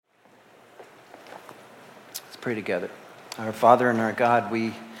Pray together. Our Father and our God,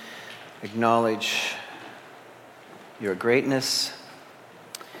 we acknowledge your greatness.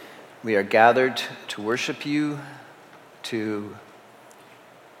 We are gathered to worship you, to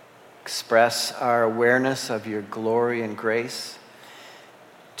express our awareness of your glory and grace,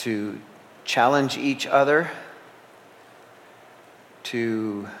 to challenge each other,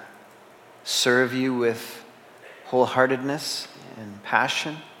 to serve you with wholeheartedness and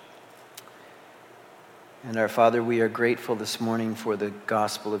passion. And our Father, we are grateful this morning for the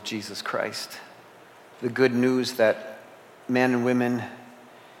gospel of Jesus Christ, the good news that men and women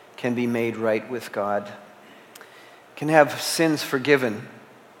can be made right with God, can have sins forgiven,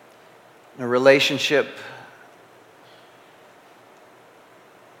 a relationship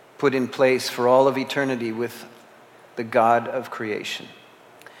put in place for all of eternity with the God of creation.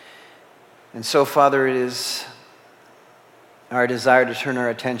 And so, Father, it is our desire to turn our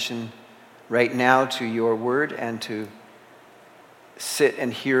attention right now to your word and to sit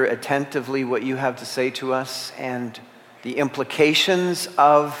and hear attentively what you have to say to us and the implications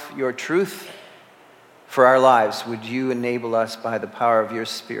of your truth for our lives. Would you enable us by the power of your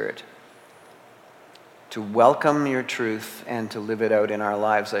Spirit to welcome your truth and to live it out in our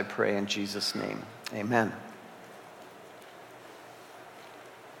lives, I pray in Jesus' name. Amen.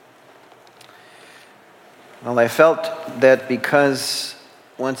 Well, I felt that because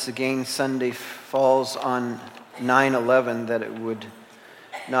once again Sunday falls on 9/11, that it would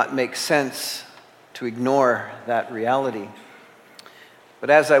not make sense to ignore that reality.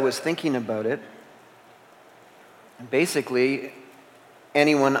 But as I was thinking about it, basically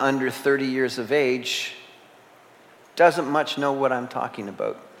anyone under 30 years of age doesn't much know what I'm talking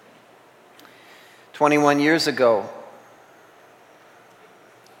about. 21 years ago,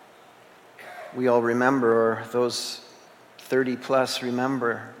 we all remember, or those 30 plus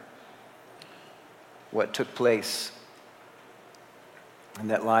remember what took place, and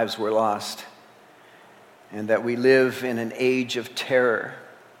that lives were lost, and that we live in an age of terror.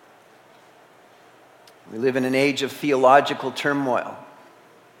 We live in an age of theological turmoil.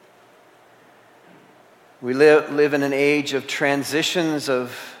 We live in an age of transitions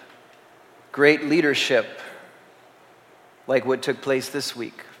of great leadership, like what took place this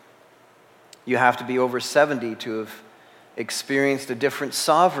week. You have to be over 70 to have experienced a different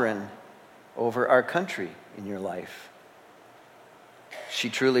sovereign over our country in your life. She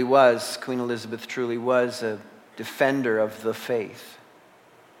truly was, Queen Elizabeth truly was a defender of the faith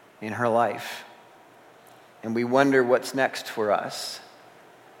in her life. And we wonder what's next for us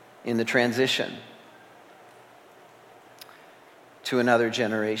in the transition to another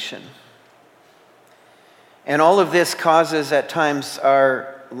generation. And all of this causes at times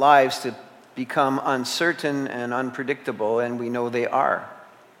our lives to become uncertain and unpredictable, and we know they are.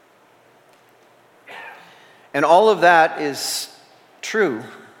 And all of that is true.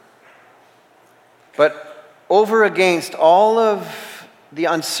 But over against all of the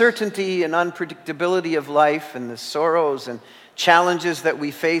uncertainty and unpredictability of life and the sorrows and challenges that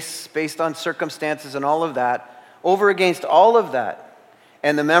we face based on circumstances and all of that, over against all of that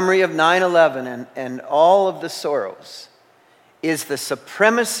and the memory of 9/11 and all of the sorrows is the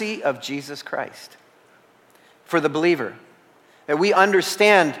supremacy of Jesus Christ for the believer. That we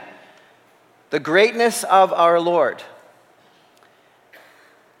understand the greatness of our Lord.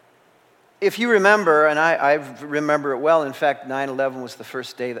 If you remember, and I remember it well, in fact, 9/11 was the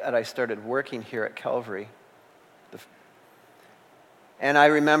first day that I started working here at Calvary. And I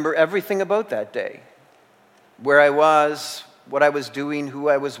remember everything about that day. Where I was, what I was doing, who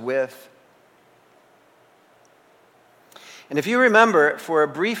I was with. And if you remember, for a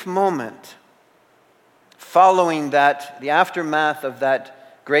brief moment, following that, the aftermath of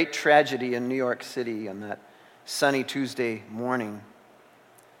that great tragedy in New York City on that sunny Tuesday morning,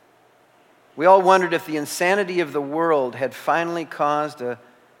 we all wondered if the insanity of the world had finally caused a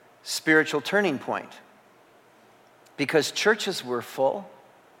spiritual turning point. Because churches were full.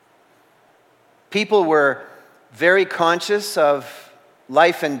 People were very conscious of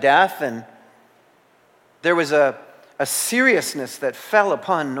life and death, and there was a seriousness that fell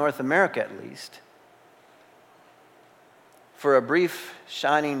upon North America, at least, for a brief,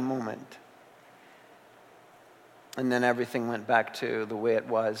 shining moment. And then everything went back to the way it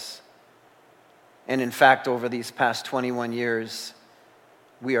was. And in fact, over these past 21 years,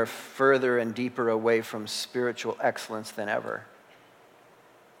 we are further and deeper away from spiritual excellence than ever.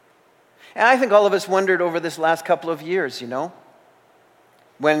 And I think all of us wondered over this last couple of years,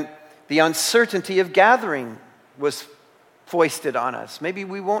 when the uncertainty of gathering was foisted on us. Maybe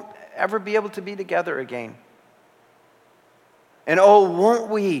we won't ever be able to be together again. And oh, won't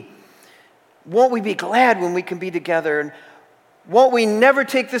we Won't we be glad when we can be together? And won't we never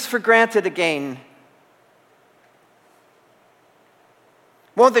take this for granted again?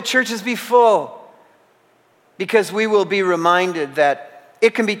 Won't the churches be full? Because we will be reminded that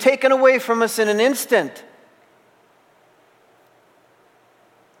it can be taken away from us in an instant.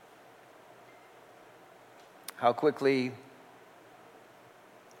 How quickly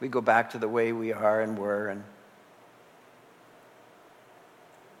we go back to the way we are and were. And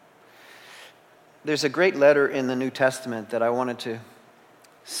there's a great letter in the New Testament that I wanted to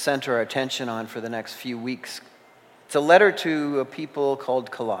center our attention on for the next few weeks. It's a letter to a people called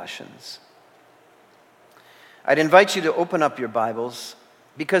Colossians. I'd invite you to open up your Bibles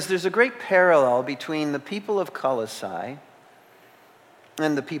because there's a great parallel between the people of Colossae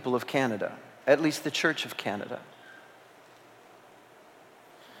and the people of Canada, at least the Church of Canada.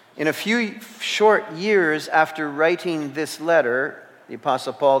 In a few short years after writing this letter, the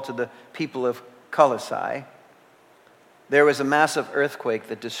Apostle Paul to the people of Colossae, there was a massive earthquake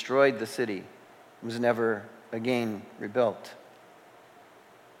that destroyed the city. It was never again rebuilt.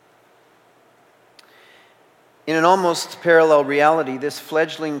 In an almost parallel reality, this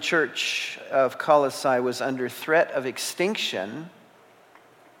fledgling church of Colossae was under threat of extinction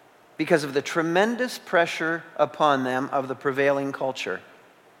because of the tremendous pressure upon them of the prevailing culture,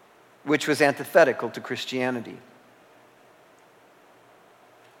 which was antithetical to Christianity.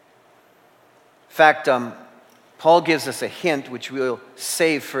 In fact, Paul gives us a hint, which we'll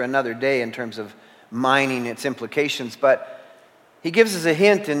save for another day in terms of mining its implications, but he gives us a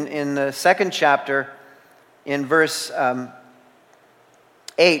hint in the second chapter in verse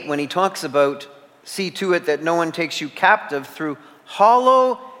 8 when he talks about, see to it that no one takes you captive through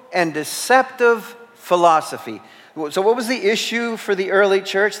hollow and deceptive philosophy. So what was the issue for the early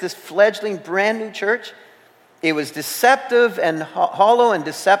church, this fledgling brand new church? It was deceptive and hollow and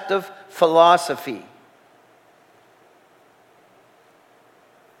deceptive philosophy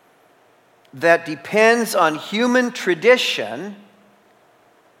that depends on human tradition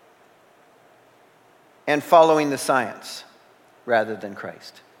and following the science rather than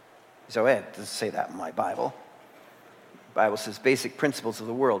Christ. So it doesn't say that in my Bible. The Bible says basic principles of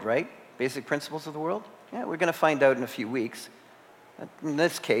the world, right? Basic principles of the world? Yeah, we're going to find out in a few weeks. In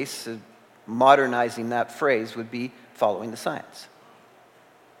this case, modernizing that phrase would be following the science.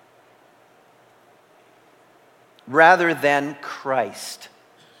 Rather than Christ.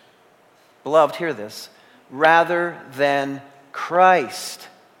 Beloved, hear this. Rather than Christ.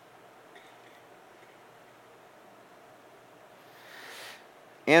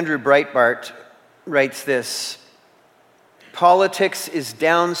 Andrew Breitbart writes this: politics is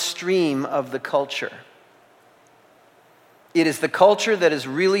downstream of the culture. It is the culture that is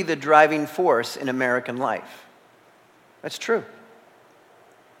really the driving force in American life. That's true.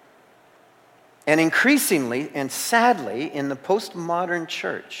 And increasingly and sadly in the postmodern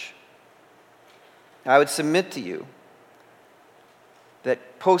church, I would submit to you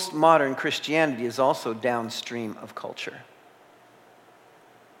that postmodern Christianity is also downstream of culture.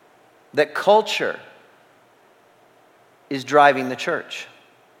 That culture is driving the church.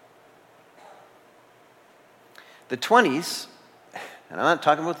 The 20s, and I'm not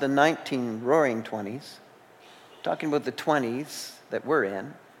talking about the 19 roaring 20s, I'm talking about the 20s that we're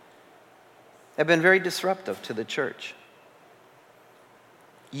in, have been very disruptive to the church.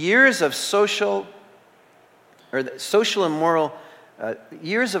 Years of social and moral,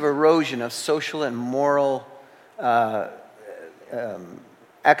 years of erosion of social and moral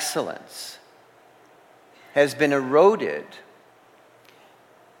excellence has been eroded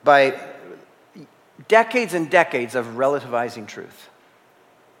by decades and decades of relativizing truth.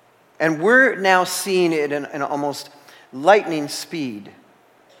 And we're now seeing it in almost lightning speed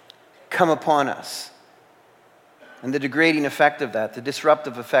come upon us. And the degrading effect of that, the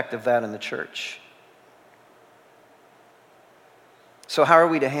disruptive effect of that in the church. So how are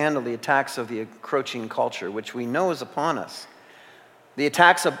we to handle the attacks of the encroaching culture, which we know is upon us? The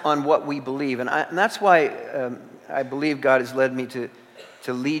attacks on what we believe. And that's why I believe God has led me to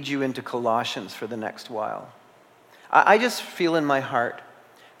lead you into Colossians for the next while. I just feel in my heart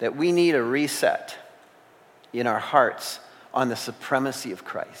that we need a reset in our hearts on the supremacy of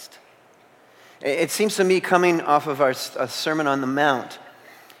Christ. It seems to me, coming off of our Sermon on the Mount,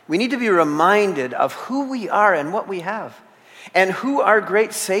 we need to be reminded of who we are and what we have, and who our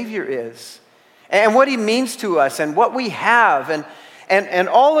great Savior is, and what He means to us, and what we have, and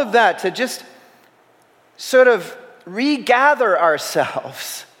all of that, to just sort of regather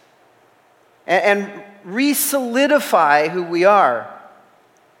ourselves and re-solidify who we are.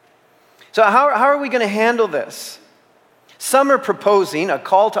 So how are we going to handle this? Some are proposing a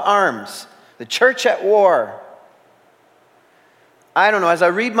call to arms. The church at war. I don't know, as I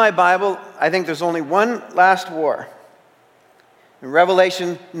read my Bible, I think there's only one last war. In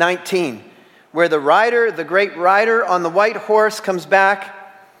Revelation 19, where the great rider on the white horse comes back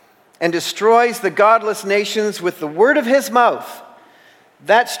and destroys the godless nations with the word of his mouth.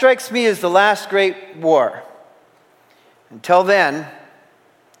 That strikes me as the last great war. Until then,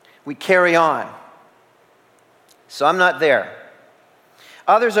 we carry on. So I'm not there.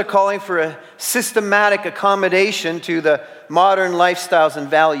 Others are calling for a systematic accommodation to the modern lifestyles and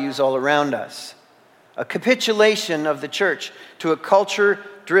values all around us. A capitulation of the church to a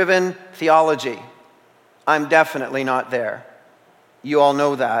culture-driven theology. I'm definitely not there. You all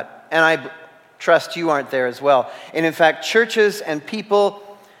know that. And I trust you aren't there as well. And in fact, churches and people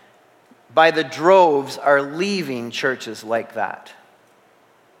by the droves are leaving churches like that.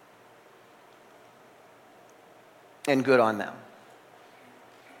 And good on them.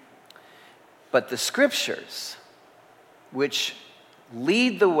 But the scriptures, which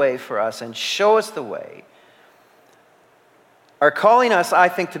lead the way for us and show us the way, are calling us, I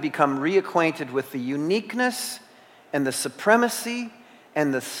think, to become reacquainted with the uniqueness and the supremacy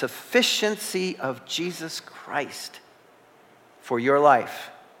and the sufficiency of Jesus Christ for your life,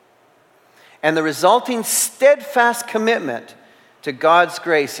 and the resulting steadfast commitment to God's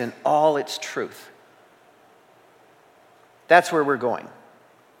grace in all its truth. That's where we're going.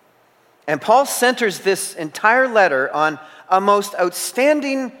 And Paul centers this entire letter on a most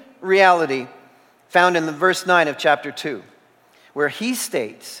outstanding reality found in the verse 9 of chapter 2, where he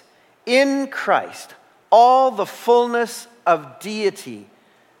states, in Christ, all the fullness of deity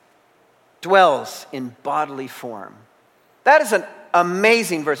dwells in bodily form. That is an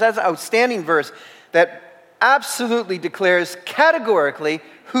amazing verse. That's an outstanding verse that absolutely declares categorically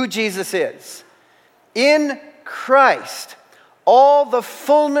who Jesus is. In Christ, all the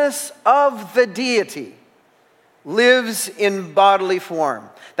fullness of the deity lives in bodily form.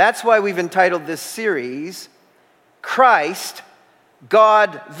 That's why we've entitled this series, Christ,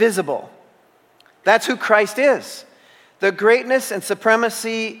 God Visible. That's who Christ is. The greatness and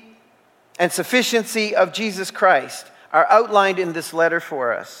supremacy and sufficiency of Jesus Christ are outlined in this letter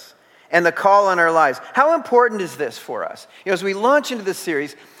for us, and the call on our lives. How important is this for us? As we launch into this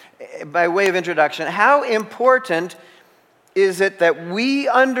series, by way of introduction, how important is it that we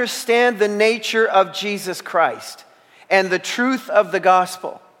understand the nature of Jesus Christ and the truth of the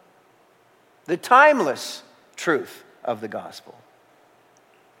gospel, the timeless truth of the gospel?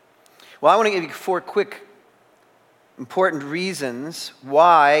 Well, I want to give you 4 quick, important reasons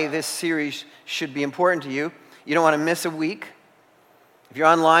why this series should be important to you. You don't want to miss a week. If you're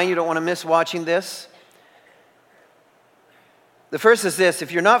online, you don't want to miss watching this. The first is this: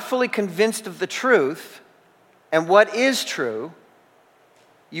 if you're not fully convinced of the truth and what is true,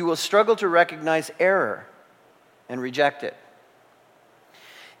 you will struggle to recognize error and reject it.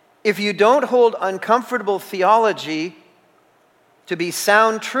 If you don't hold uncomfortable theology to be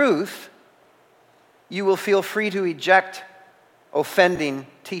sound truth, you will feel free to eject offending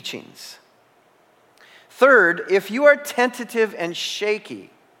teachings. Third, if you are tentative and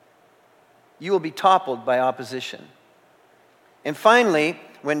shaky, you will be toppled by opposition. And finally,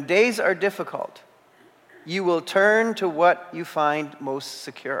 when days are difficult, you will turn to what you find most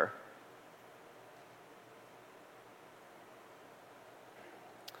secure.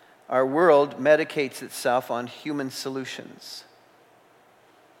 Our world medicates itself on human solutions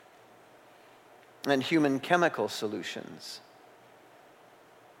and human chemical solutions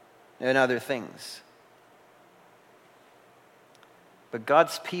and other things. But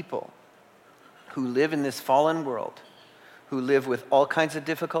God's people who live in this fallen world, who live with all kinds of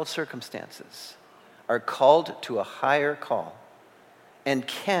difficult circumstances, are called to a higher call and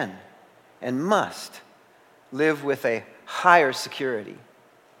can and must live with a higher security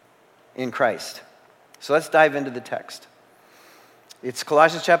in Christ. So let's dive into the text. It's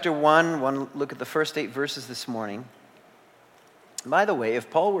Colossians chapter 1. One look at the first 8 verses this morning. By the way, if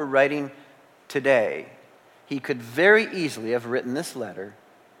Paul were writing today, he could very easily have written this letter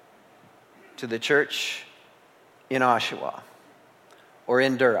to the church in Oshawa or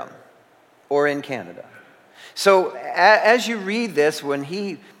in Durham or in Canada. So as you read this, when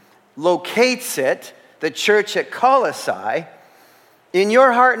he locates it, the church at Colossae, in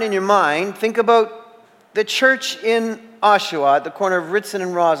your heart and in your mind, think about the church in Oshawa at the corner of Ritson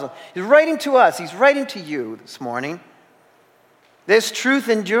and Roslyn. He's writing to us. He's writing to you this morning. This truth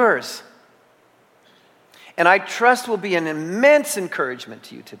endures. And I trust will be an immense encouragement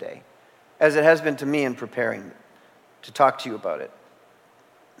to you today, as it has been to me in preparing to talk to you about it.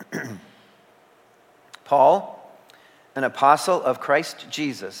 Paul, an apostle of Christ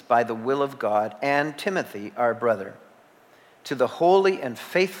Jesus by the will of God, and Timothy, our brother, to the holy and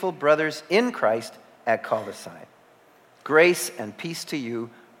faithful brothers in Christ at Colossae. Grace and peace to you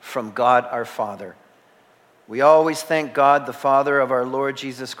from God our Father. We always thank God, the Father of our Lord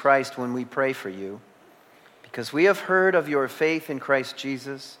Jesus Christ, when we pray for you, because we have heard of your faith in Christ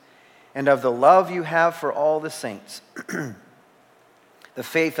Jesus and of the love you have for all the saints, the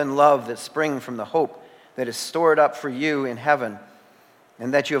faith and love that spring from the hope that is stored up for you in heaven,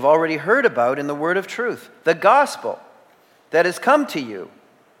 and that you have already heard about in the word of truth, the gospel that has come to you.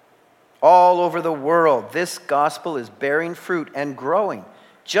 All over the world, this gospel is bearing fruit and growing,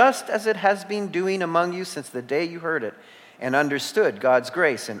 just as it has been doing among you since the day you heard it and understood God's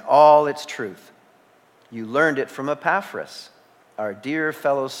grace in all its truth. You learned it from Epaphras, our dear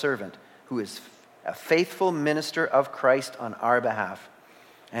fellow servant, who is a faithful minister of Christ on our behalf,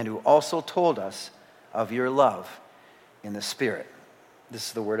 and who also told us of your love in the Spirit. This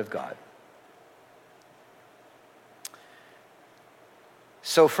is the word of God.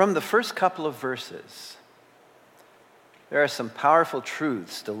 So from the first couple of verses, there are some powerful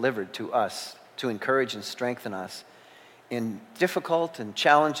truths delivered to us to encourage and strengthen us in difficult and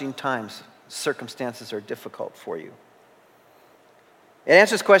challenging times. Circumstances are difficult for you. It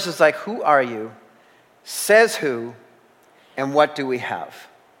answers questions like, who are you, says who, and what do we have?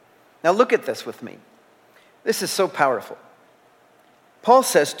 Now look at this with me. This is so powerful. Paul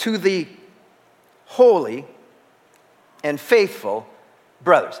says, to the holy and faithful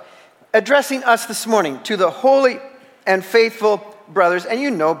brothers. Addressing us this morning, to the holy and faithful brothers. And you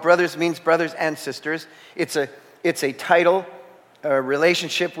know, brothers means brothers and sisters. It's a title, a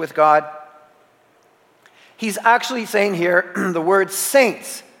relationship with God. He's actually saying here the word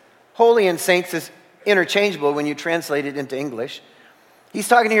saints. Holy and saints is interchangeable when you translate it into English. He's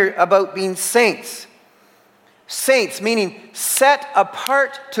talking here about being saints. Saints, meaning set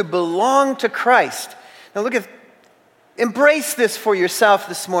apart to belong to Christ. Now embrace this for yourself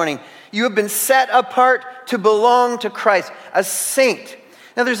this morning. You have been set apart to belong to Christ, a saint.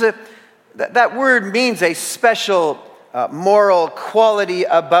 Now that word means a special moral quality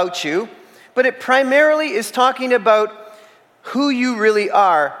about you, but it primarily is talking about who you really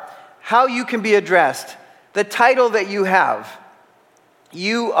are, how you can be addressed, the title that you have.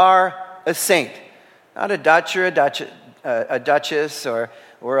 You are a saint. Not a Dutch or a duchess or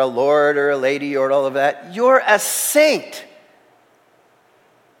a lord or a lady or all of that. You're a saint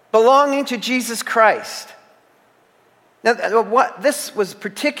belonging to Jesus Christ. Now, this was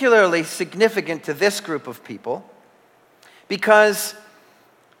particularly significant to this group of people because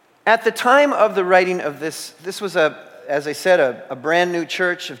at the time of the writing of this was, as I said, a brand new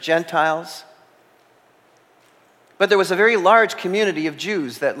church of Gentiles. But there was a very large community of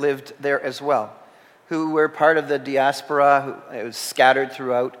Jews that lived there as well, who were part of the diaspora, it was scattered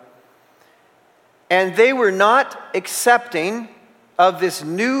throughout. And they were not accepting of this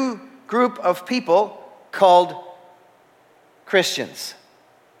new group of people called Christians.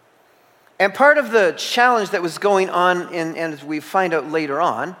 And part of the challenge that was going on, and as we find out later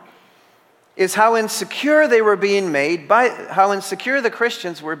on, is how insecure they were being made, how insecure the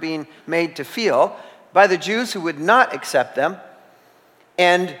Christians were being made to feel by the Jews who would not accept them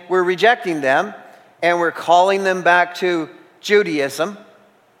and were rejecting them and were calling them back to Judaism.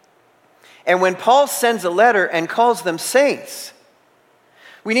 And when Paul sends a letter and calls them saints,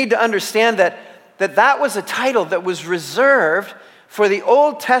 we need to understand that was a title that was reserved for the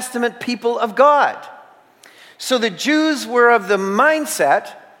Old Testament people of God. So the Jews were of the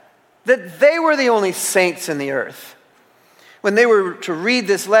mindset that they were the only saints in the earth. When they were to read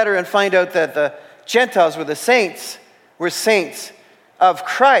this letter and find out that the Gentiles were saints of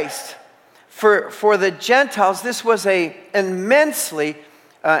Christ, for the Gentiles, this was an immensely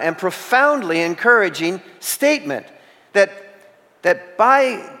and profoundly encouraging statement that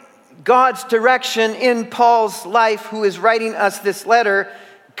by God's direction in Paul's life, who is writing us this letter,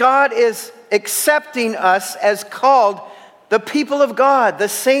 God is accepting us as called the people of God, the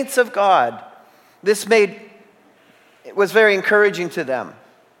saints of God. It was very encouraging to them.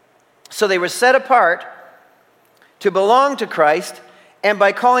 So they were set apart to belong to Christ, and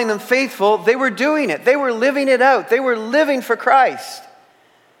by calling them faithful, they were doing it. They were living it out. They were living for Christ.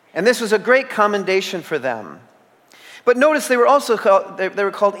 And this was a great commendation for them. But notice they were also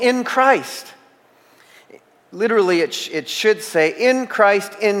called in Christ. Literally, it should say in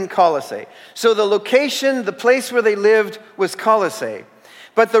Christ in Colossae. So the location, the place where they lived was Colossae.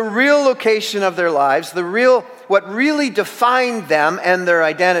 But the real location of their lives, what really defined them and their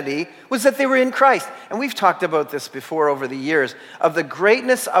identity was that they were in Christ. And we've talked about this before over the years, of the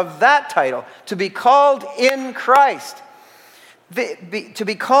greatness of that title, to be called in Christ. To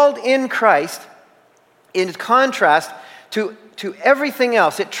be called in Christ, in contrast to everything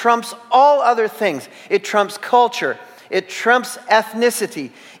else, it trumps all other things. It trumps culture. It trumps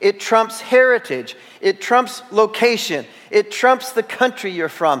ethnicity. It trumps heritage. It trumps location. It trumps the country you're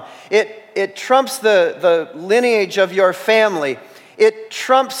from. It trumps the lineage of your family. It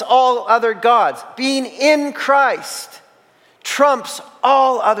trumps all other gods. Being in Christ trumps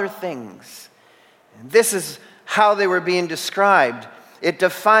all other things. And this is how they were being described. It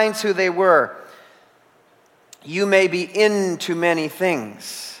defines who they were. You may be into many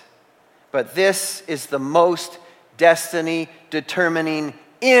things, but this is the most destiny-determining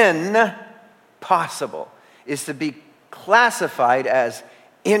in possible, is to be classified as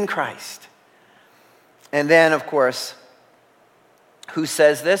in Christ. And then, of course, who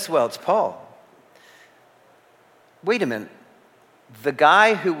says this? Well, it's Paul. Wait a minute. The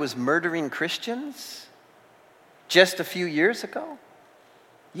guy who was murdering Christians just a few years ago?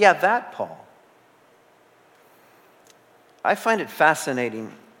 Yeah, that Paul. I find it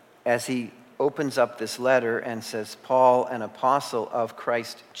fascinating as he opens up this letter and says, Paul, an apostle of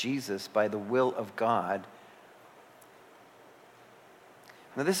Christ Jesus by the will of God.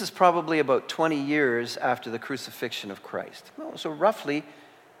 Now, this is probably about 20 years after the crucifixion of Christ. So roughly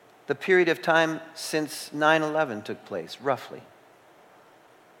the period of time since 9/11 took place, roughly.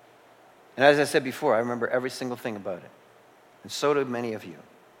 And as I said before, I remember every single thing about it. And so do many of you.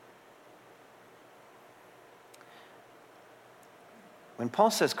 When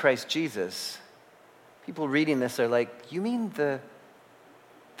Paul says Christ Jesus, people reading this are like, you mean the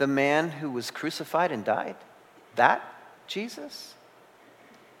man who was crucified and died? That Jesus?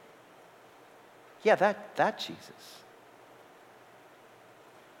 Yeah, that Jesus.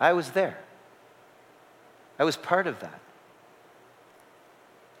 I was there. I was part of that.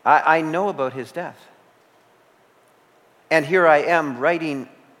 I know about his death. And here I am writing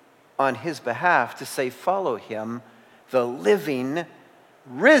on his behalf to say, follow him, the living,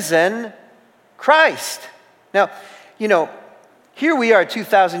 risen Christ. Now, here we are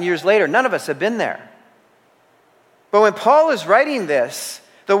 2,000 years later. None of us have been there. But when Paul is writing this,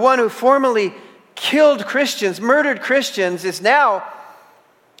 the one who formerly killed Christians, murdered Christians, is now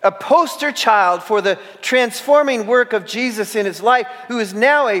a poster child for the transforming work of Jesus in his life, who is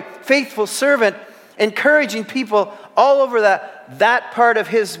now a faithful servant, encouraging people all over that part of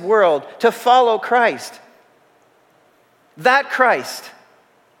his world to follow Christ. That Christ.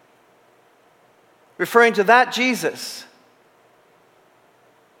 Referring to that Jesus,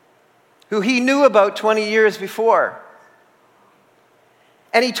 who he knew about 20 years before.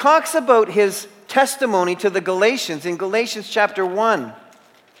 And he talks about his testimony to the Galatians in Galatians chapter 1.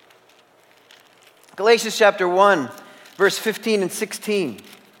 Galatians chapter 1, verse 15 and 16.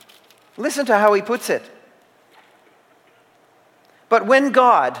 Listen to how he puts it. But when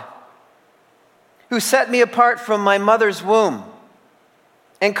God, who set me apart from my mother's womb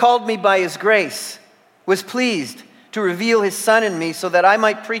and called me by his grace, was pleased to reveal his Son in me so that I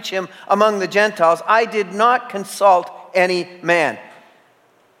might preach him among the Gentiles, I did not consult any man.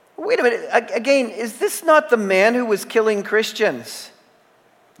 Wait a minute, again, is this not the man who was killing Christians?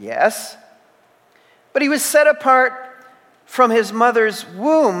 Yes. But he was set apart from his mother's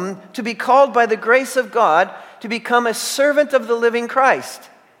womb to be called by the grace of God to become a servant of the living Christ.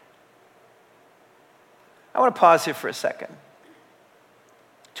 I want to pause here for a second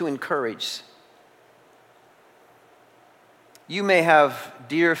to encourage. You may have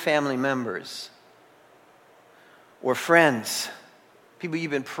dear family members or friends, people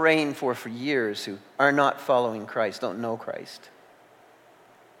you've been praying for years who are not following Christ, don't know Christ.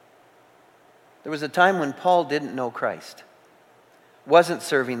 There was a time when Paul didn't know Christ, wasn't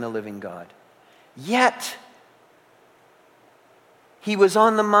serving the living God. Yet, he was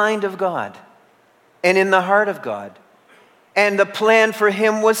on the mind of God and in the heart of God. And the plan for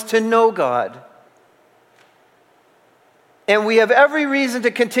him was to know God. And we have every reason to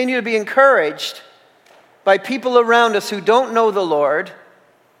continue to be encouraged by people around us who don't know the Lord,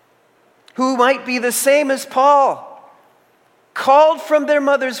 who might be the same as Paul, called from their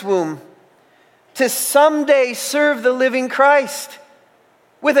mother's womb to someday serve the living Christ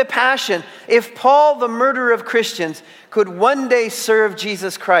with a passion. If Paul, the murderer of Christians, could one day serve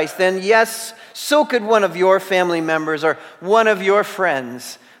Jesus Christ, then yes, so could one of your family members or one of your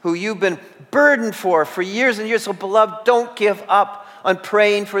friends who you've been burdened for years and years. So beloved, don't give up on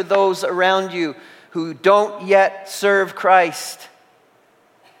praying for those around you who don't yet serve Christ.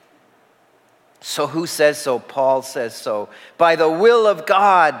 So who says so? Paul says so. By the will of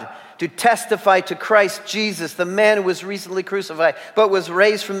God, to testify to Christ Jesus, the man who was recently crucified, but was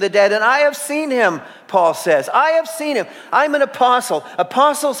raised from the dead. And I have seen him, Paul says. I have seen him. I'm an apostle.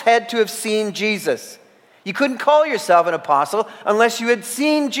 Apostles had to have seen Jesus. You couldn't call yourself an apostle unless you had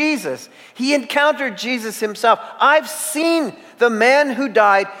seen Jesus. He encountered Jesus himself. I've seen the man who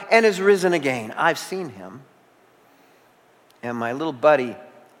died and is risen again. I've seen him. And my little buddy,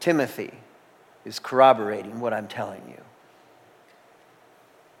 Timothy, is corroborating what I'm telling you.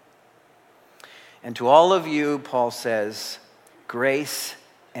 And to all of you, Paul says, grace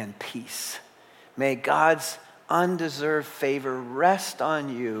and peace. May God's undeserved favor rest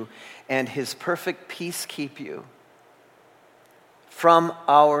on you and his perfect peace keep you. From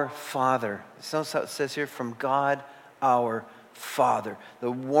our Father. So it says here, from God our Father.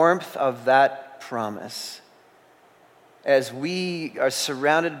 The warmth of that promise. As we are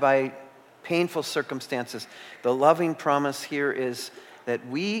surrounded by painful circumstances, the loving promise here is that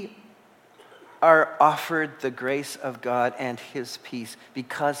we are offered the grace of God and his peace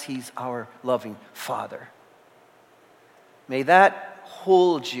because he's our loving Father. May that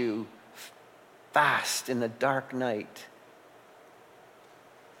hold you fast in the dark night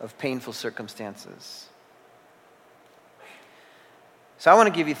of painful circumstances. So I want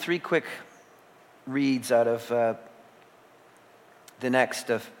to give you 3 quick reads out of the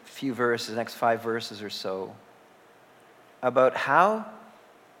next few verses, next 5 verses or so, about how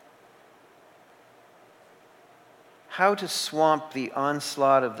to swamp the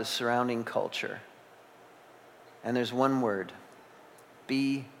onslaught of the surrounding culture. And there's one word.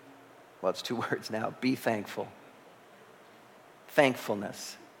 It's 2 words now. Be thankful.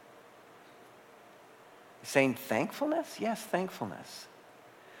 Thankfulness. You're saying thankfulness? Yes, thankfulness.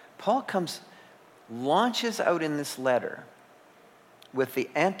 Paul launches out in this letter with the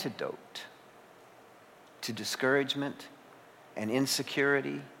antidote to discouragement and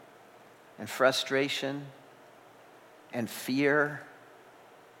insecurity and frustration and fear.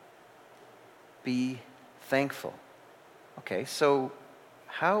 Be thankful. Okay, so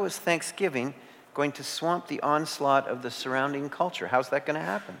how is Thanksgiving going to swamp the onslaught of the surrounding culture? How's that going to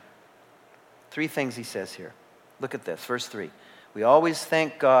happen? 3 things he says here. Look at this, verse 3. We always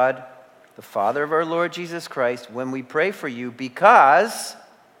thank God, the Father of our Lord Jesus Christ, when we pray for you because,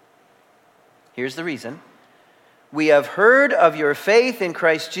 here's the reason, we have heard of your faith in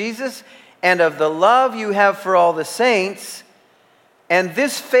Christ Jesus and of the love you have for all the saints, and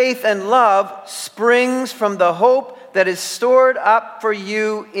this faith and love springs from the hope that is stored up for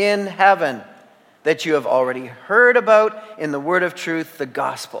you in heaven, that you have already heard about in the word of truth, the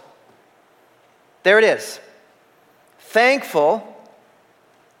gospel. There it is. Thankful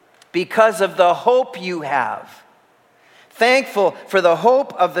because of the hope you have. Thankful for the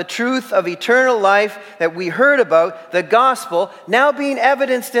hope of the truth of eternal life that we heard about, the gospel, now being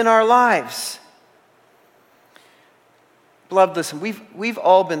evidenced in our lives. Beloved, listen, we've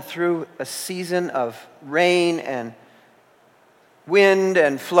all been through a season of rain and wind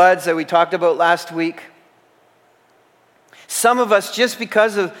and floods that we talked about last week. Some of us, just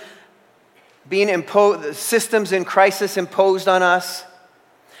because of being systems in crisis imposed on us.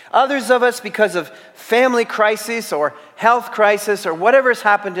 Others of us, because of family crisis or health crisis or whatever's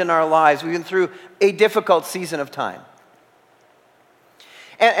happened in our lives, we've been through a difficult season of time.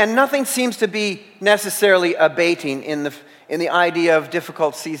 And nothing seems to be necessarily abating in the idea of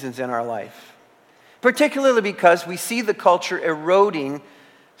difficult seasons in our life. Particularly because we see the culture eroding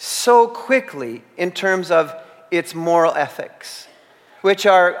so quickly in terms of its moral ethics, which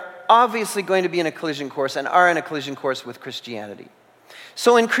are obviously going to be in a collision course and are in a collision course with Christianity.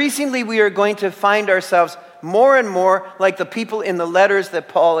 So increasingly we are going to find ourselves more and more like the people in the letters that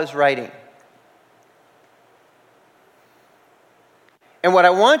Paul is writing. And what I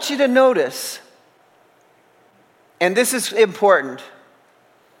want you to notice, and this is important,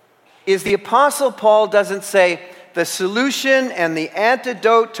 is the Apostle Paul doesn't say the solution and the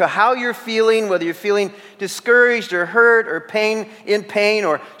antidote to how you're feeling, whether you're feeling discouraged or hurt or in pain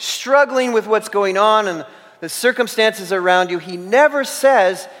or struggling with what's going on and the circumstances around you. He never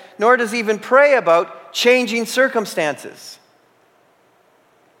says, nor does he even pray about changing circumstances.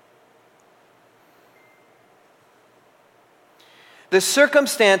 The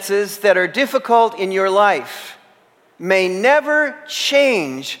circumstances that are difficult in your life may never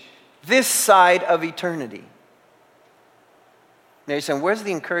change this side of eternity. Now you're saying, where's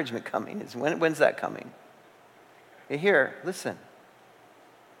the encouragement coming? When's that coming? Here, listen.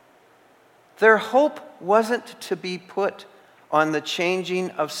 Their hope wasn't to be put on the changing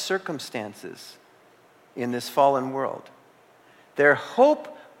of circumstances in this fallen world. Their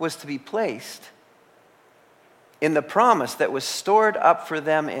hope was to be placed in the promise that was stored up for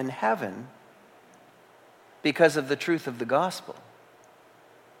them in heaven because of the truth of the gospel.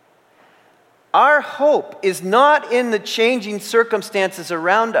 Our hope is not in the changing circumstances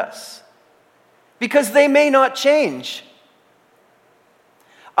around us, because they may not change.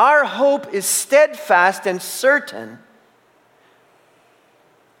 Our hope is steadfast and certain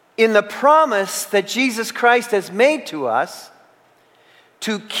in the promise that Jesus Christ has made to us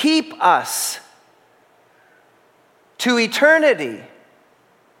to keep us to eternity,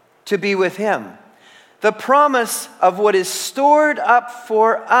 to be with Him. The promise of what is stored up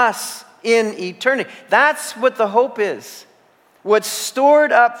for us in eternity. That's what the hope is. What's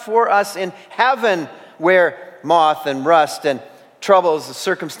stored up for us in heaven, where moth and rust and troubles and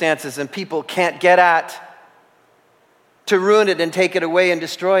circumstances and people can't get at to ruin it and take it away and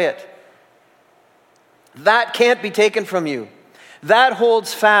destroy it. That can't be taken from you. That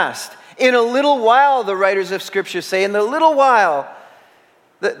holds fast. In a little while, the writers of Scripture say, in a little while,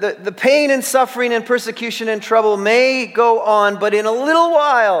 the pain and suffering and persecution and trouble may go on, but in a little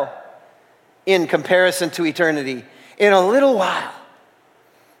while, in comparison to eternity, in a little while,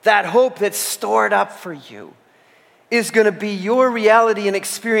 that hope that's stored up for you is going to be your reality and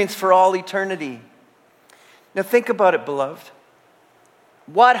experience for all eternity. Now think about it, beloved.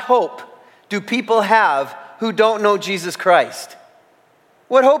 What hope do people have who don't know Jesus Christ?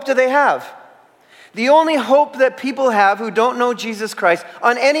 What hope do they have? The only hope that people have who don't know Jesus Christ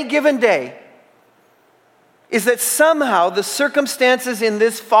on any given day is that somehow the circumstances in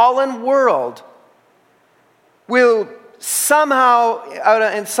this fallen world will somehow,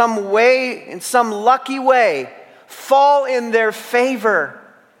 in some way, in some lucky way, fall in their favor.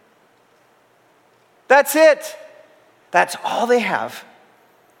 That's it. That's all they have.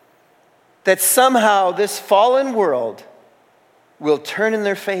 That somehow this fallen world will turn in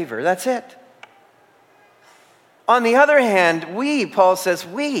their favor. That's it. On the other hand, Paul says,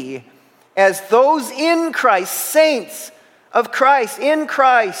 we, as those in Christ, saints of Christ, in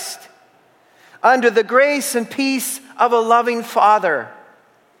Christ, under the grace and peace of a loving Father,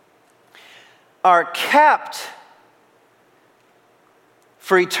 are kept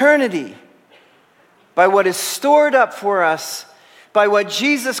for eternity by what is stored up for us, by what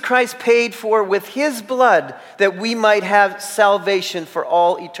Jesus Christ paid for with His blood, that we might have salvation for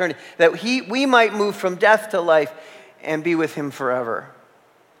all eternity, that we might move from death to life and be with Him forever.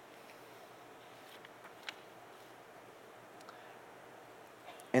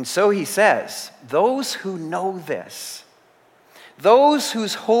 And so he says, those who know this, those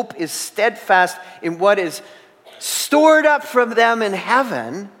whose hope is steadfast in what is stored up from them in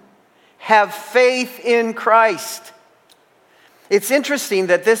heaven, have faith in Christ. It's interesting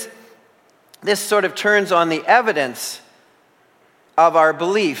that this sort of turns on the evidence of our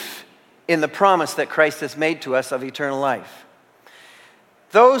belief in the promise that Christ has made to us of eternal life.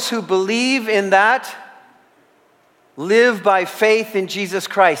 Those who believe in that live by faith in Jesus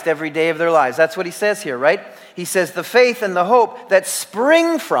Christ every day of their lives. That's what he says here, right? He says the faith and the hope that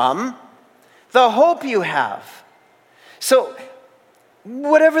spring from the hope you have. So,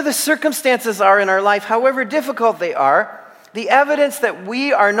 whatever the circumstances are in our life, however difficult they are, the evidence that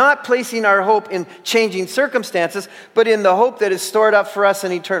we are not placing our hope in changing circumstances, but in the hope that is stored up for us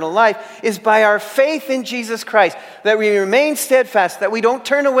in eternal life, is by our faith in Jesus Christ, that we remain steadfast, that we don't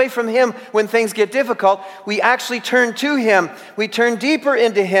turn away from Him when things get difficult. We actually turn to Him. We turn deeper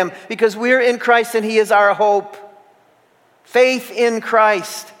into Him because we're in Christ and He is our hope. Faith in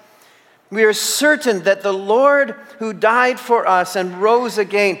Christ. We are certain that the Lord who died for us and rose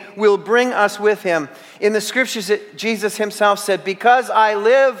again will bring us with Him. In the Scriptures, Jesus Himself said, because I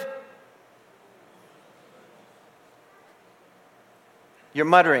live, you're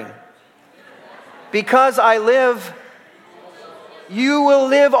muttering. Because I live, you will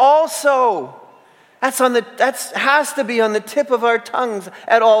live also. That has to be on the tip of our tongues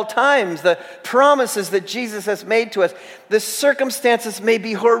at all times. The promises that Jesus has made to us. The circumstances may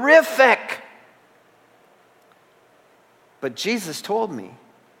be horrific. But Jesus told me,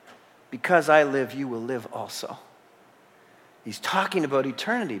 because I live, you will live also. He's talking about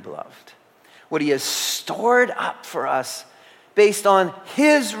eternity, beloved. What He has stored up for us based on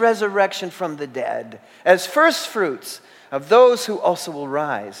His resurrection from the dead as first fruits of those who also will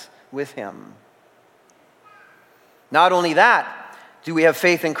rise with Him. Not only that, do we have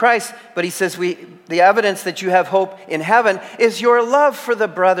faith in Christ, but he says the evidence that you have hope in heaven is your love for the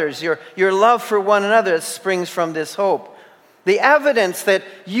brothers, your love for one another that springs from this hope. The evidence that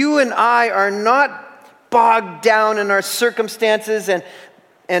you and I are not bogged down in our circumstances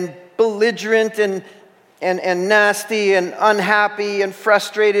and belligerent and and nasty and unhappy and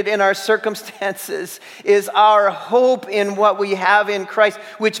frustrated in our circumstances is our hope in what we have in Christ,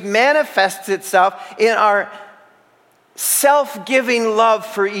 which manifests itself in our self-giving love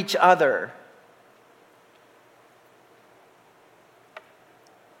for each other.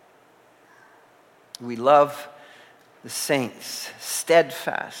 We love the saints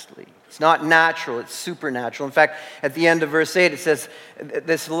steadfastly. It's not natural, it's supernatural. In fact, at the end of verse 8, it says,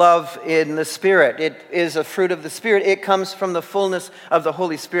 this love in the Spirit, it is a fruit of the Spirit. It comes from the fullness of the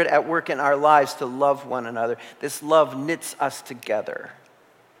Holy Spirit at work in our lives to love one another. This love knits us together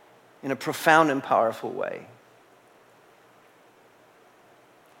in a profound and powerful way.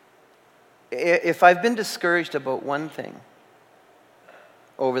 If I've been discouraged about one thing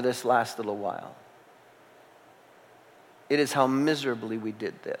over this last little while, it is how miserably we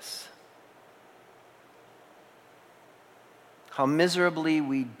did this. How miserably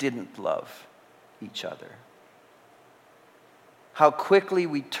we didn't love each other. How quickly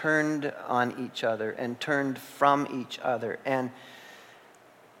we turned on each other and turned from each other, and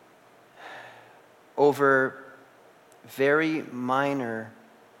over very minor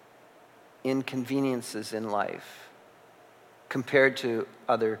inconveniences in life compared to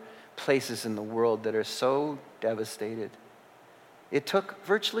other places in the world that are so devastated. It took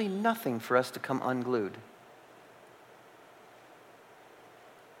virtually nothing for us to come unglued.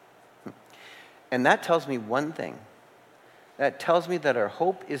 And that tells me one thing. That tells me that our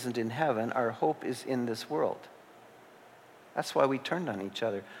hope isn't in heaven, our hope is in this world. That's why we turned on each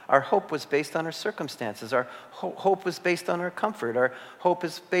other. Our hope was based on our circumstances. Our hope was based on our comfort. Our hope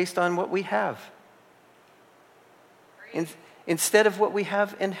is based on what we have. Instead of what we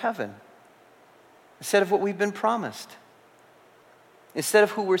have in heaven. Instead of what we've been promised. Instead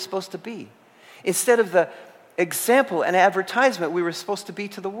of who we're supposed to be. Instead of the example and advertisement we were supposed to be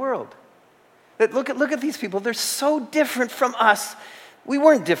to the world. That look at these people. They're so different from us. We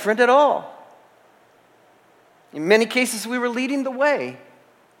weren't different at all. In many cases, we were leading the way.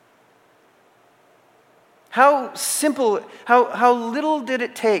 How simple, how little did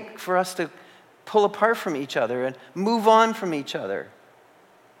it take for us to pull apart from each other and move on from each other?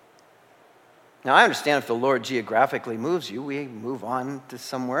 Now, I understand if the Lord geographically moves you, we move on to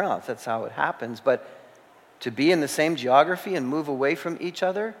somewhere else. That's how it happens. But to be in the same geography and move away from each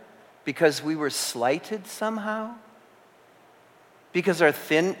other because we were slighted somehow? Because our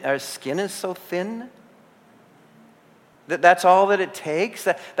skin is so thin? That's all that it takes?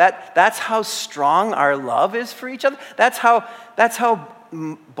 That's how strong our love is for each other? That's how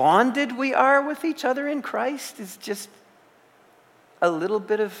bonded we are with each other in Christ, is just a little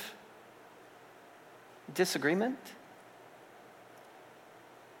bit of disagreement?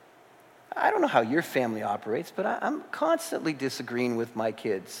 I don't know how your family operates, but I'm constantly disagreeing with my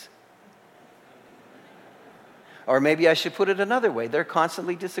kids. Or maybe I should put it another way. They're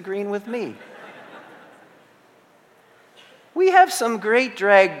constantly disagreeing with me. We have some great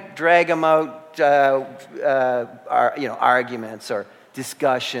drag them out, arguments or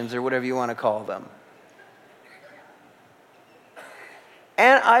discussions or whatever you want to call them.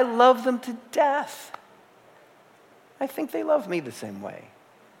 And I love them to death. I think they love me the same way.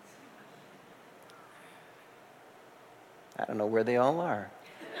 I don't know where they all are.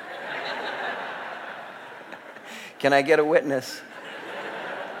 Can I get a witness?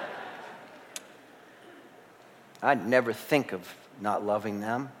 I'd never think of not loving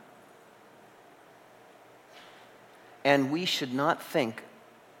them. And we should not think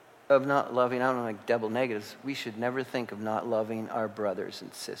of not loving, I don't know, like double negatives. We should never think of not loving our brothers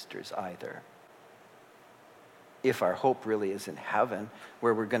and sisters either. If our hope really is in heaven,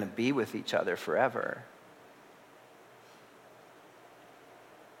 where we're going to be with each other forever.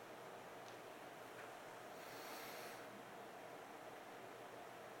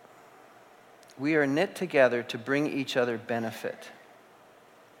 We are knit together to bring each other benefit.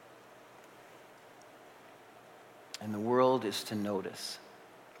 And the world is to notice.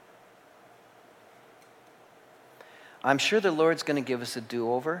 I'm sure the Lord's going to give us a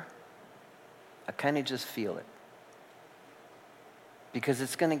do-over. I kind of just feel it. Because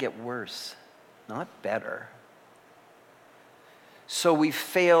it's going to get worse, not better. So we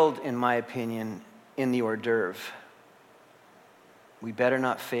failed, in my opinion, in the hors d'oeuvre. We better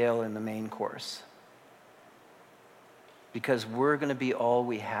not fail in the main course. Because we're going to be all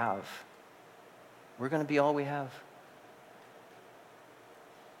we have. We're going to be all we have.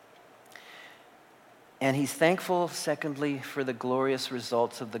 And he's thankful, secondly, for the glorious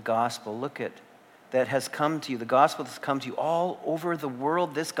results of the gospel. Look at that has come to you. The gospel has come to you all over the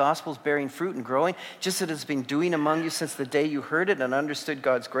world. This gospel is bearing fruit and growing, just as it has been doing among you since the day you heard it and understood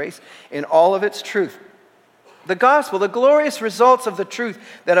God's grace in all of its truth. The gospel, the glorious results of the truth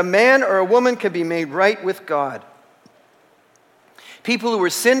that a man or a woman can be made right with God. People who were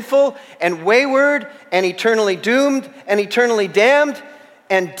sinful and wayward and eternally doomed and eternally damned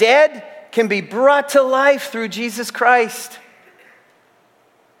and dead can be brought to life through Jesus Christ.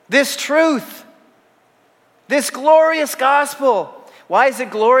 This truth, this glorious gospel. Why is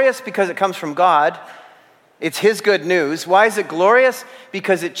it glorious? Because it comes from God. It's His good news. Why is it glorious?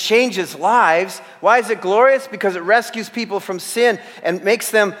 Because it changes lives. Why is it glorious? Because it rescues people from sin and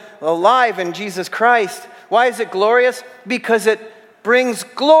makes them alive in Jesus Christ. Why is it glorious? Because it brings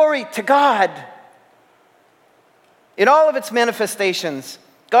glory to God. In all of its manifestations,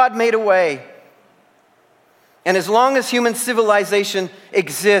 God made a way. And as long as human civilization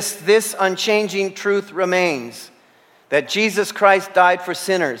exists, this unchanging truth remains, that Jesus Christ died for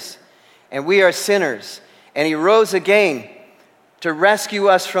sinners, and we are sinners. And He rose again to rescue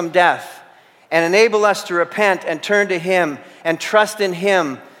us from death and enable us to repent and turn to Him and trust in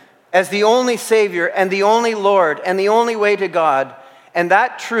Him as the only Savior and the only Lord and the only way to God. And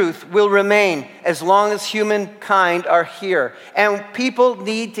that truth will remain as long as humankind are here. And people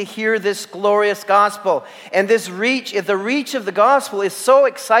need to hear this glorious gospel. And the reach of the gospel is so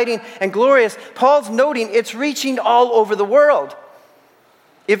exciting and glorious. Paul's noting it's reaching all over the world.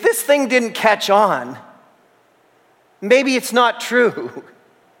 If this thing didn't catch on, maybe it's not true,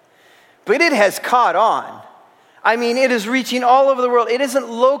 but it has caught on. I mean, it is reaching all over the world. It isn't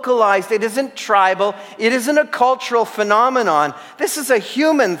localized. It isn't tribal. It isn't a cultural phenomenon. This is a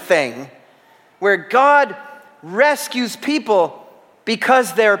human thing where God rescues people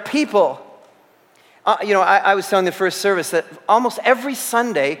because they're people. I was telling the first service that almost every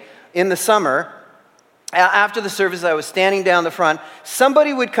Sunday in the summer, after the service, I was standing down the front.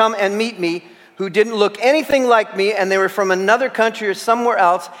 Somebody would come and meet me who didn't look anything like me, and they were from another country or somewhere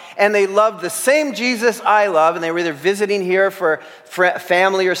else, and they loved the same Jesus I love, and they were either visiting here for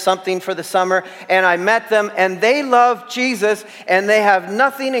family or something for the summer, and I met them, and they love Jesus, and they have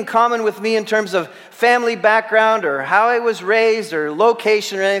nothing in common with me in terms of family background or how I was raised or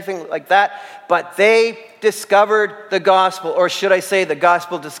location or anything like that, but they discovered the gospel, or should I say the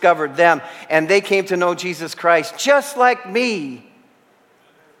gospel discovered them, and they came to know Jesus Christ just like me.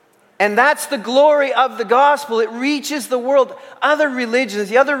 And that's the glory of the gospel. It reaches the world. Other religions,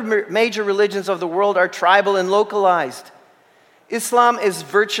 the other major religions of the world are tribal and localized. Islam is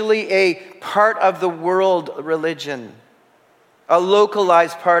virtually a part of the world religion, a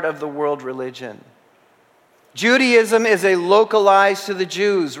localized part of the world religion. Judaism is a localized to the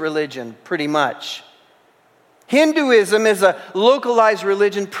Jews religion, pretty much. Hinduism is a localized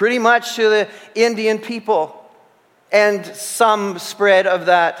religion pretty much to the Indian people, and some spread of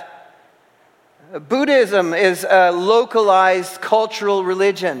that. Buddhism is a localized cultural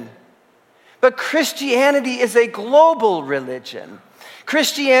religion. But Christianity is a global religion.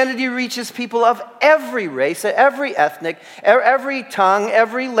 Christianity reaches people of every race, every ethnic, every tongue,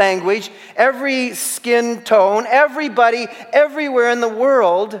 every language, every skin tone. Everybody, everywhere in the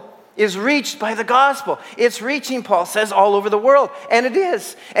world is reached by the gospel. It's reaching, Paul says, all over the world. And it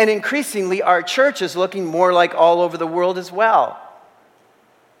is. And increasingly, our church is looking more like all over the world as well.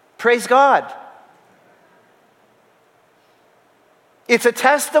 Praise God. It's a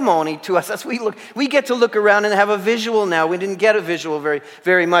testimony to us as we look. We get to look around and have a visual now. We didn't get a visual very,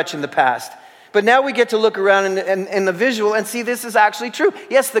 very much in the past. But now we get to look around in the visual and see this is actually true.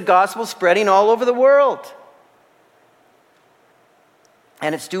 Yes, the gospel's spreading all over the world.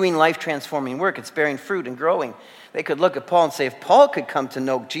 And it's doing life-transforming work. It's bearing fruit and growing. They could look at Paul and say, if Paul could come to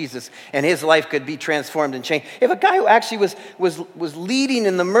know Jesus and his life could be transformed and changed, if a guy who actually was leading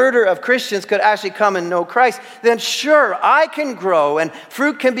in the murder of Christians could actually come and know Christ, then sure, I can grow and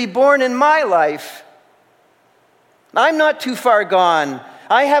fruit can be born in my life. I'm not too far gone.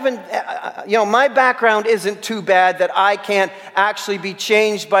 I haven't, my background isn't too bad that I can't actually be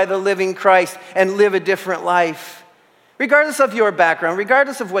changed by the living Christ and live a different life. Regardless of your background,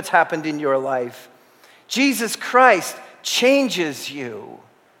 regardless of what's happened in your life, Jesus Christ changes you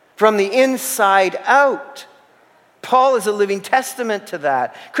from the inside out. Paul is a living testament to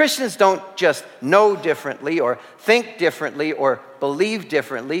that. Christians don't just know differently or think differently or believe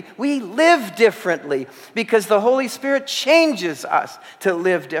differently. We live differently because the Holy Spirit changes us to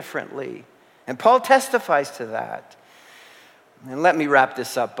live differently. And Paul testifies to that. And let me wrap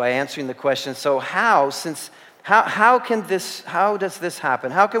this up by answering the question, so how does this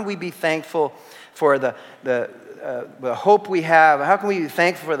happen? How can we be thankful for the hope we have? How can we be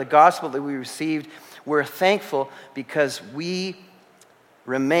thankful for the gospel that we received? We're thankful because we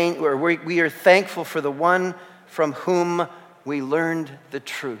are thankful for the one from whom we learned the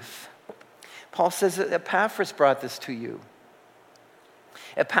truth. Paul says that Epaphras brought this to you.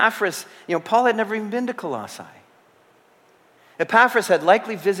 Epaphras, Paul had never even been to Colossae. Epaphras had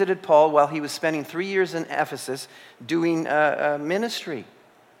likely visited Paul while he was spending 3 years in Ephesus doing ministry.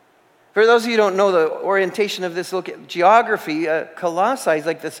 For those of you who don't know the orientation of this, look at geography. Colossae is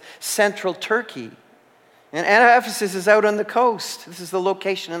like this central Turkey. And Ephesus is out on the coast. This is the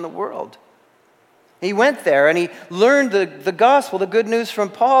location in the world. He went there and he learned the gospel, the good news from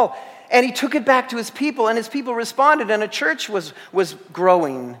Paul. And he took it back to his people, and his people responded, and a church was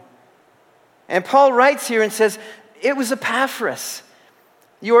growing. And Paul writes here and says, it was Epaphras.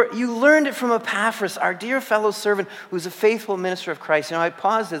 You learned it from Epaphras, our dear fellow servant, who's a faithful minister of Christ. I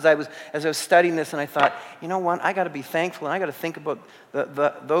paused as I was studying this, and I thought, you know what? I got to be thankful, and I got to think about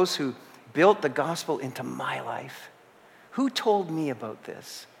those who built the gospel into my life. Who told me about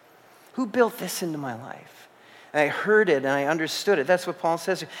this? Who built this into my life? And I heard it and I understood it. That's what Paul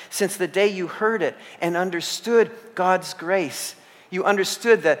says here. Since the day you heard it and understood God's grace, you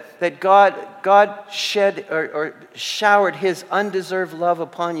understood that God shed or showered his undeserved love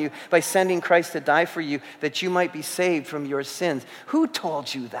upon you by sending Christ to die for you, that you might be saved from your sins. Who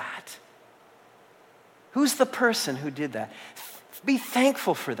told you that? Who's the person who did that? Be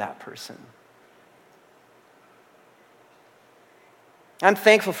thankful for that person. I'm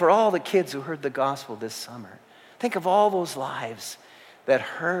thankful for all the kids who heard the gospel this summer. Think of all those lives that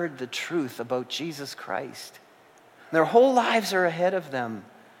heard the truth about Jesus Christ. Their whole lives are ahead of them.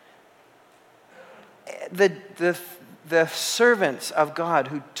 The servants of God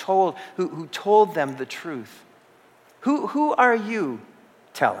who told them the truth. Who are you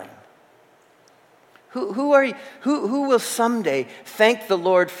telling? Who are you? Who will someday thank the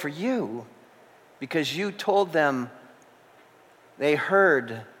Lord for you because you told them? They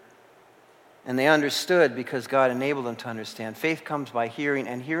heard and they understood because God enabled them to understand. Faith comes by hearing,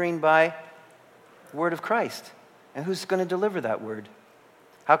 and hearing by the word of Christ. And who's going to deliver that word?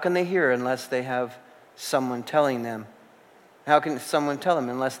 How can they hear unless they have someone telling them? How can someone tell them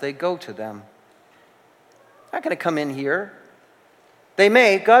unless they go to them? They're not going to come in here. They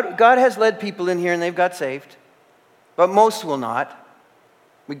may. God has led people in here and they've got saved. But most will not.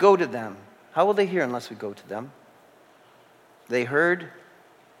 We go to them. How will they hear unless we go to them? They heard.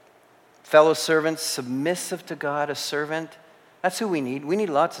 Fellow servants, submissive to God, a servant. That's who we need. We need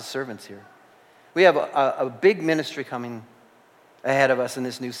lots of servants here. We have a big ministry coming ahead of us in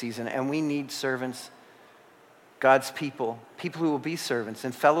this new season, and we need servants, God's people who will be servants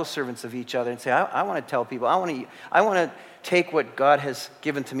and fellow servants of each other and say, I want to tell people, I want to take what God has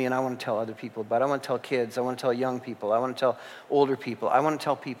given to me and I want to tell other people about it. I want to tell kids, I want to tell young people, I want to tell older people, I want to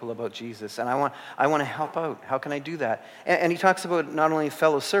tell people about Jesus, and I want to help out. How can I do that? And he talks about not only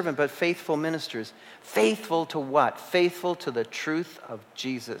fellow servant, but faithful ministers. Faithful to what? Faithful to the truth of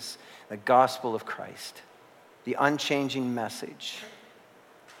Jesus, the gospel of Christ, the unchanging message.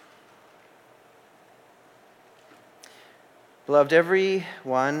 Beloved,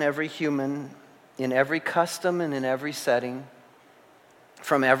 everyone, every human, in every custom and in every setting,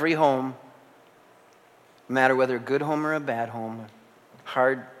 from every home, no matter whether a good home or a bad home,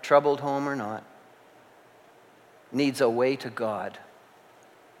 hard, troubled home or not, needs a way to God.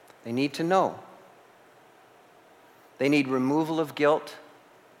 They need to know. They need removal of guilt.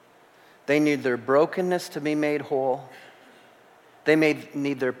 They need their brokenness to be made whole. They may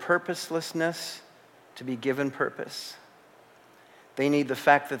need their purposelessness to be given purpose. They need the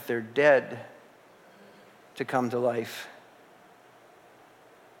fact that they're dead to come to life.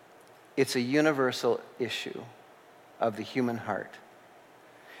 It's a universal issue of the human heart.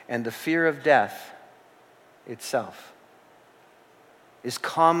 And the fear of death itself is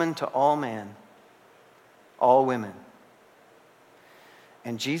common to all men, all women.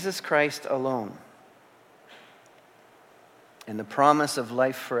 And Jesus Christ alone, and the promise of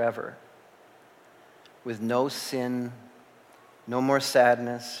life forever, with no sin, no more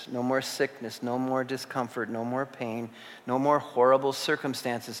sadness, no more sickness, no more discomfort, no more pain, no more horrible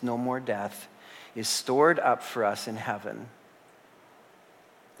circumstances, no more death, is stored up for us in heaven.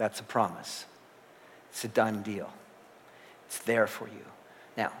 That's a promise. It's a done deal. It's there for you.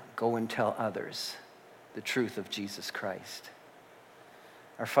 Now, go and tell others the truth of Jesus Christ.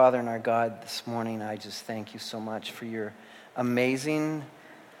 Our Father and our God, this morning, I just thank you so much for your amazing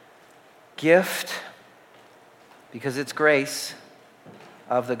gift, because it's grace,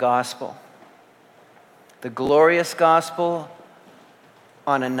 of the gospel. The glorious gospel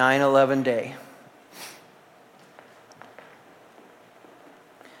on a 9/11 day.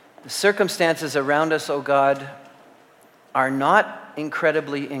 The circumstances around us, oh God, are not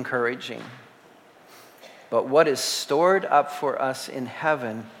incredibly encouraging. But what is stored up for us in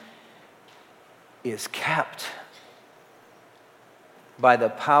heaven is kept by the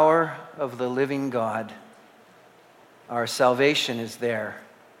power of the living God. Our salvation is there.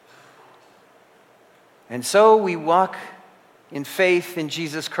 And so we walk in faith in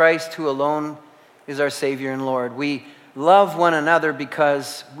Jesus Christ, who alone is our Savior and Lord. We love one another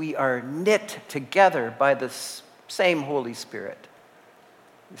because we are knit together by the same Holy Spirit,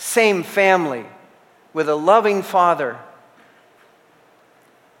 same family, with a loving Father.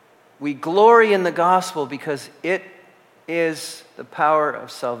 We glory in the gospel because it is the power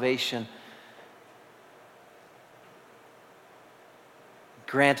of salvation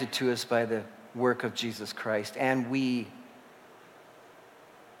granted to us by the work of Jesus Christ. And we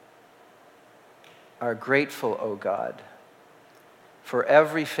are grateful, O God, for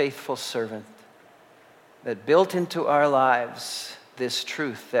every faithful servant that built into our lives this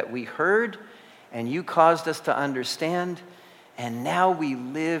truth that we heard and you caused us to understand, and now we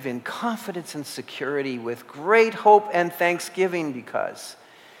live in confidence and security with great hope and thanksgiving because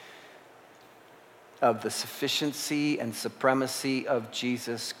of the sufficiency and supremacy of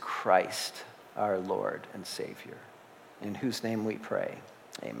Jesus Christ, our Lord and Savior, in whose name we pray.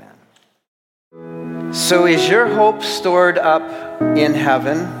 Amen. So is your hope stored up in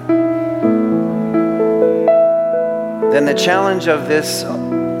heaven? Then the challenge of this,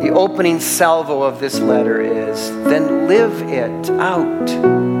 the opening salvo of this letter is, then live it out.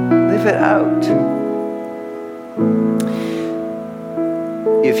 Live it out.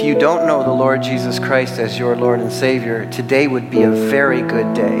 If you don't know the Lord Jesus Christ as your Lord and Savior, today would be a very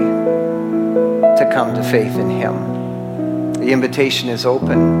good day to come to faith in Him. The invitation is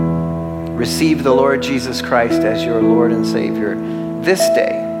open. Receive the Lord Jesus Christ as your Lord and Savior this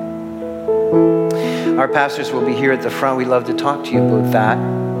day. Our pastors will be here at the front. We'd love to talk to you about that.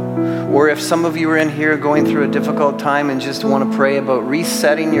 Or if some of you are in here going through a difficult time and just want to pray about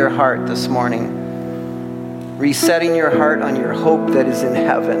resetting your heart this morning, resetting your heart on your hope that is in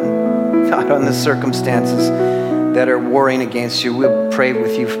heaven, not on the circumstances that are warring against you, we'll pray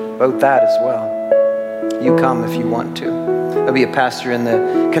with you about that as well. You come if you want to. There'll be a pastor in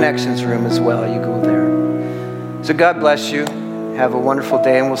the connections room as well. You go there. So God bless you. Have a wonderful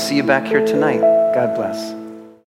day, and we'll see you back here tonight. God bless.